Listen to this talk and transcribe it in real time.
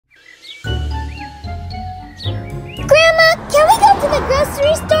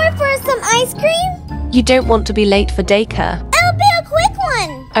grocery store for some ice cream? You don't want to be late for daycare. It'll be a quick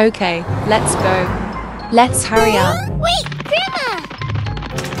one. Okay, let's go. Let's hurry up. Wait, Grandma!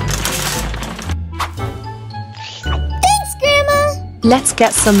 Thanks, Grandma! Let's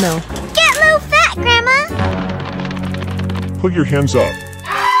get some milk. Get low fat, Grandma! Put your hands up.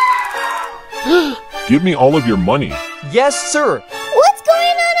 Give me all of your money. Yes, sir. What's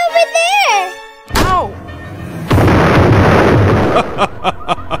going on over there? Ow!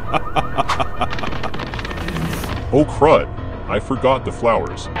 Oh crud, I forgot the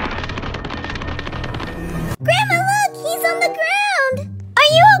flowers. Grandma, look! He's on the ground! Are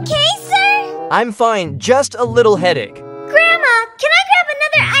you okay, sir? I'm fine, just a little headache. Grandma, can I grab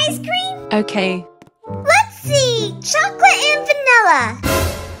another ice cream? Okay. Let's see! Chocolate and vanilla!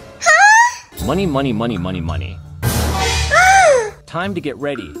 Huh? Money, money, money, money, money. Time to get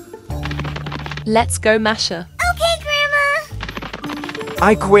ready. Let's go, Masha. Okay, Grandma!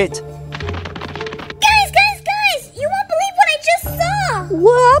 I quit. Guys! You won't believe what I just saw!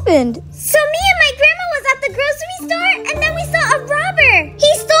 What happened? So me and my grandma was at the grocery store, and then we saw a robber! He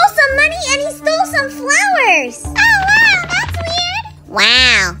stole some money and he stole some flowers! Oh wow, that's weird!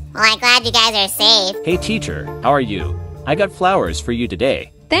 Wow. Well, I'm glad you guys are safe. Hey teacher, how are you? I got flowers for you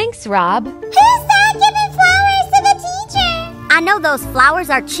today. Thanks, Rob. Who's that giving flowers to the teacher? I know those flowers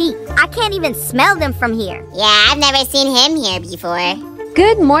are cheap. I can't even smell them from here. Yeah, I've never seen him here before.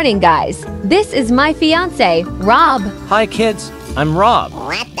 Good morning, guys. This is my fiance, Rob. Hi kids, I'm Rob.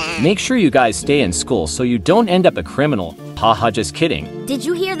 What the? Make sure you guys stay in school so you don't end up a criminal. Haha, just kidding. Did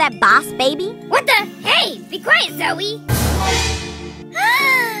you hear that, boss baby? What the? Hey, be quiet, Zoe!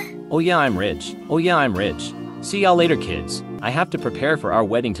 Oh yeah, I'm rich. See y'all later, kids. I have to prepare for our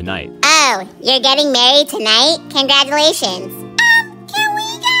wedding tonight. Oh, you're getting married tonight? Congratulations. Can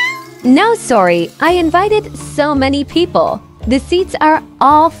we go? No, sorry. I invited so many people. The seats are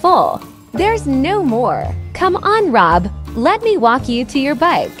all full. There's no more. Come on, Rob. Let me walk you to your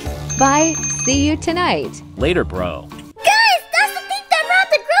bike. Bye. See you tonight. Later, bro. Guys, that's the thief that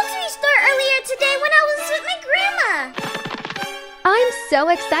robbed the grocery store earlier today when I was with my grandma! I'm so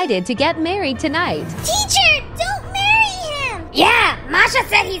excited to get married tonight. Teacher, don't marry him! Yeah, Masha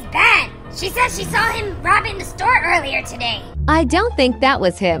said he's bad. She said she saw him robbing the store earlier today. I don't think that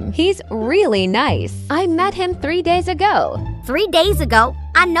was him. He's really nice. I met him 3 days ago. 3 days ago?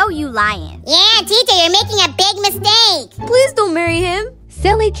 I know you lying. Yeah, teacher, you're making a big mistake. Please don't marry him.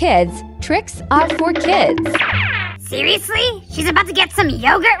 Silly kids. Tricks are for kids. Seriously? She's about to get some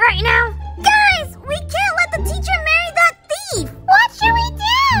yogurt right now? Guys, we can't let the teacher marry that thief! What should we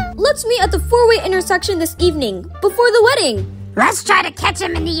do? Let's meet at the four-way intersection this evening, before the wedding. Let's try to catch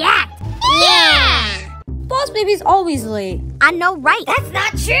him in the act! Yeah! Boss baby's always late. I know, right? That's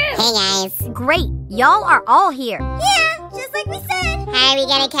not true! Hey, guys. Great. Y'all are all here. Yeah, just like we said. How are we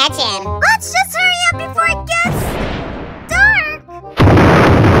gonna catch him? Let's just hurry up before it gets dark.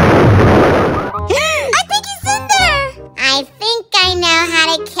 I think he's in there. I think I know how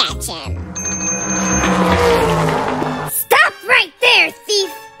to catch him. Stop right there,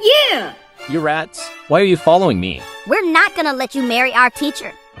 thief! You! You rats, why are you following me? We're not gonna let you marry our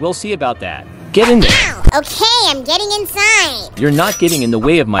teacher. We'll see about that. Get in there. Ow! Okay, I'm getting inside. You're not getting in the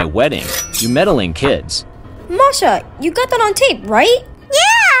way of my wedding, you meddling kids. Masha, you got that on tape, right?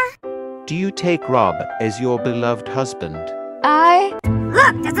 Yeah! Do you take Rob as your beloved husband?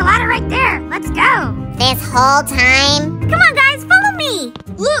 Look, there's a ladder right there. Let's go. This whole time? Come on, guys, follow me.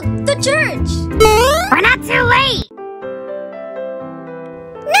 Look, the church. We're not too late.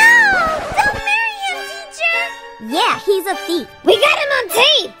 No! Don't marry him, teacher! Yeah, he's a thief. We got him on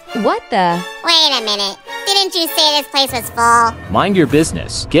tape! What the? Wait a minute. Didn't you say this place was full? Mind your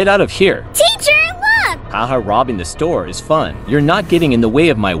business. Get out of here. Teacher, look! Haha, robbing the store is fun. You're not getting in the way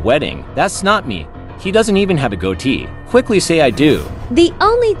of my wedding. That's not me. He doesn't even have a goatee. Quickly say I do. The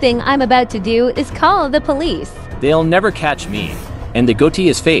only thing I'm about to do is call the police. They'll never catch me. And the goatee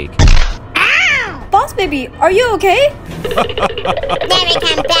is fake. Ow! Boss baby, are you okay? Never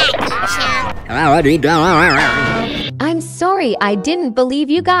come back, you chump. I'm sorry I didn't believe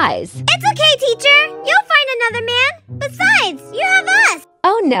you guys. It's okay, teacher. You'll find another man. Besides, you have us.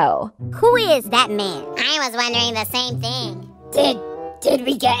 Oh no. Who is that man? I was wondering the same thing. Did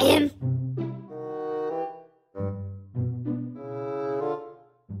we get him?